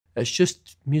It's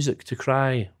just music to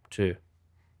cry to.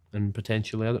 And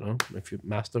potentially, I don't know, if you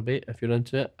masturbate, if you're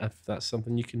into it, if that's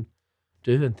something you can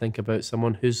do and think about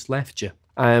someone who's left you.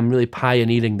 I am really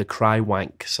pioneering the cry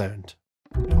wank sound.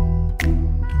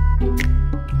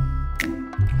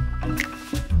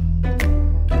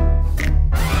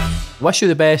 Wish You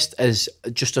the Best is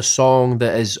just a song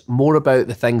that is more about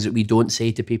the things that we don't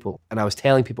say to people. And I was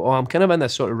telling people, oh, I'm kind of in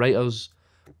this sort of writer's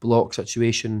block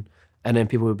situation. And then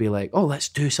people would be like, oh, let's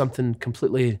do something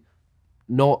completely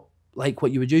not like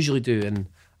what you would usually do. And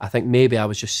I think maybe I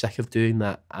was just sick of doing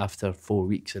that after 4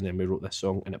 weeks. And then we wrote this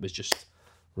song and it was just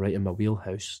right in my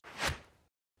wheelhouse.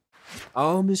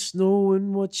 I'll miss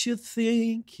knowing what you're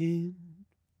thinking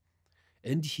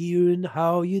and hearing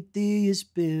how your day has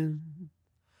been.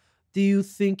 Do you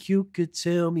think you could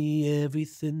tell me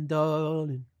everything,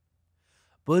 darling,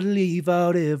 but leave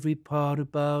out every part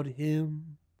about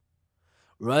him?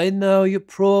 Right now you're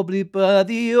probably by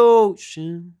the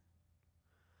ocean,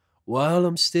 while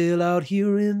I'm still out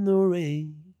here in the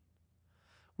rain.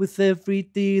 With every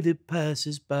day that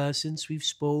passes by since we've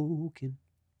spoken,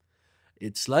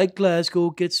 it's like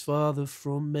Glasgow gets farther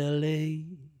from LA.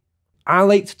 I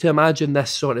like to imagine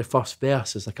this sort of first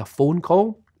verse as like a phone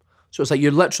call. So it's like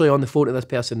you're literally on the phone to this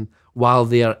person while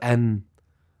they're in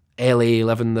LA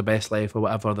living their best life or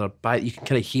whatever. You can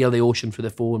kind of hear the ocean through the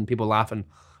phone, people laughing.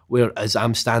 Whereas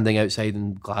I'm standing outside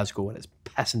in Glasgow and it's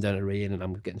pissing down the rain and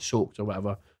I'm getting soaked or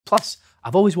whatever. Plus,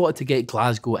 I've always wanted to get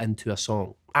Glasgow into a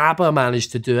song. ABBA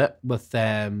managed to do it with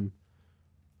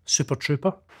Super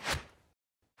Trooper.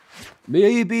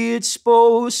 Maybe it's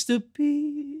supposed to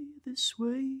be this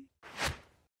way,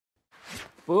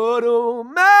 but oh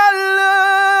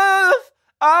my love,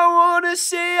 I wanna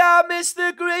say I miss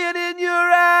the grin in your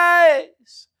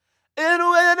eyes. And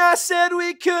when I said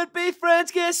we could be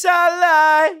friends, guess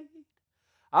I lied.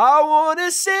 I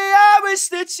wanna say I wish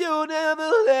that you never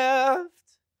left.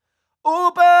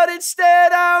 Oh, but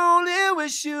instead I only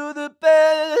wish you the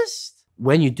best.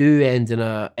 When you do end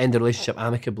a relationship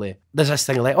amicably, there's this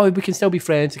thing like, oh, we can still be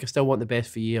friends, I can still want the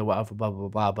best for you or whatever, blah, blah,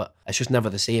 blah, but it's just never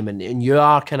the same. And you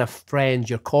are kind of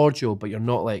friends, you're cordial, but you're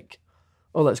not like,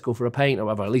 oh, let's go for a pint or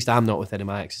whatever. At least I'm not with any of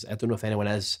my exes. I don't know if anyone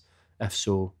is. If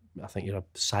so, I think you're a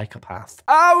psychopath.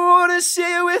 I wanna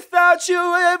say without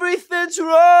you everything's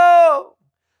wrong,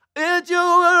 and you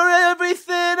were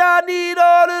everything I need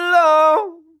all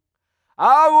along.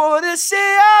 I wanna say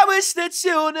I wish that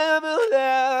you never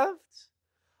left.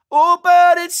 Oh,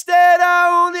 but instead I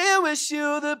only wish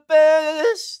you the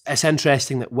best. It's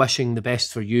interesting that wishing the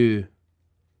best for you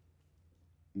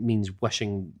means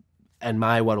wishing, in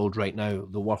my world right now,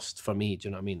 the worst for me. Do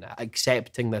you know what I mean?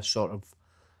 Accepting this sort of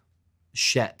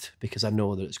shit because I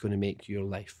know that it's going to make your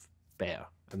life better.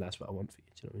 And that's what I want for you.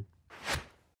 Do you know what I mean?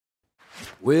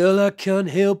 Well, I can't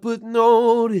help but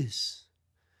notice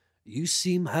you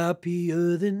seem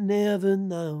happier than ever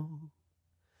now.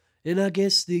 And I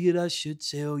guess that I should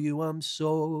tell you I'm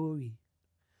sorry.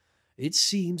 It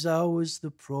seems I was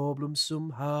the problem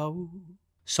somehow.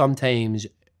 Sometimes,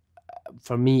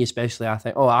 for me especially, I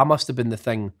think, oh, I must have been the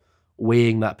thing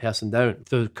weighing that person down.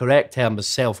 The correct term is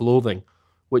self-loathing,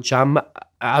 which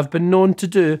I've been known to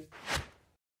do.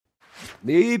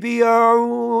 Maybe I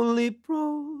only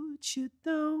brought you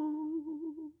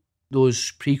down. Those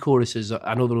pre-choruses,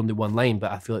 I know they're only one line,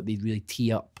 but I feel like they really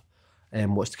tee up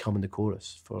what's to come in the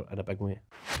chorus in a big way.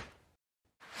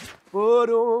 But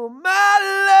oh my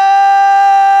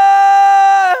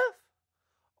love,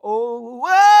 oh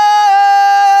whoa,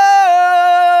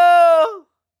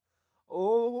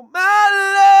 oh my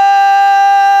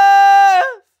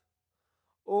love,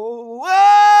 oh whoa.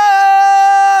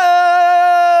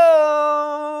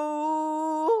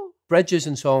 Bridges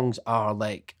and songs are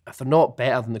like, if they're not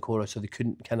better than the chorus, or they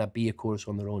couldn't kind of be a chorus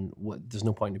on their own, there's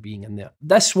no point in being in there.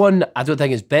 This one, I don't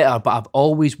think is better, but I've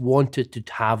always wanted to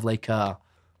have like a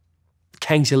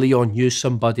Kings of Leon use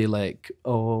somebody like,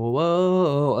 oh,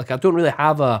 oh, like I don't really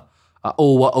have a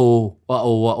oh, what, oh, what,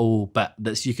 oh, what, oh, but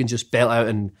that's, you can just belt out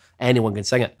and anyone can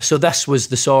sing it. So this was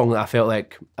the song that I felt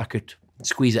like I could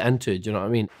squeeze it into, do you know what I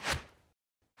mean?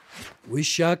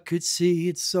 Wish I could say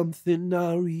it's something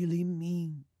I really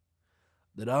mean,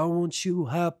 that I want you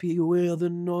happy whether or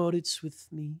not it's with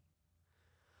me.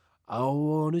 I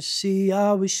wanna say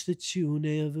I wish that you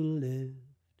never left.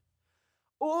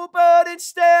 Oh, but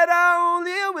instead I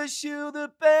only wish you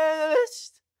the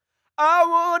best. I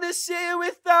wanna say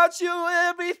without you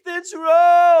everything's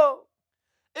wrong,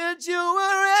 and you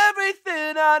were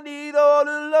everything I need all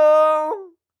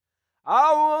along.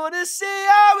 I wanna say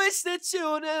I wish that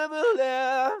you never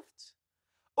left.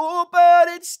 Oh, but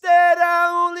instead I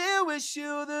only wish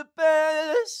you the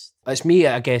best. It's me,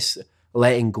 I guess,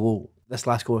 letting go. This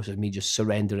last chorus is me just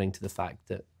surrendering to the fact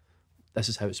that this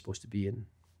is how it's supposed to be, and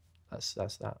that's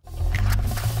that.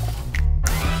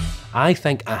 I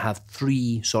think I have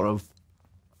 3 sort of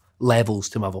levels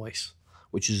to my voice,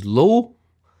 which is low,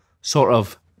 sort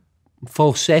of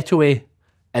falsetto-y,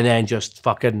 and then just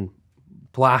fucking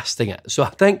blasting it. So I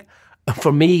think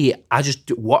for me, I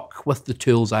just work with the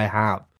tools I have.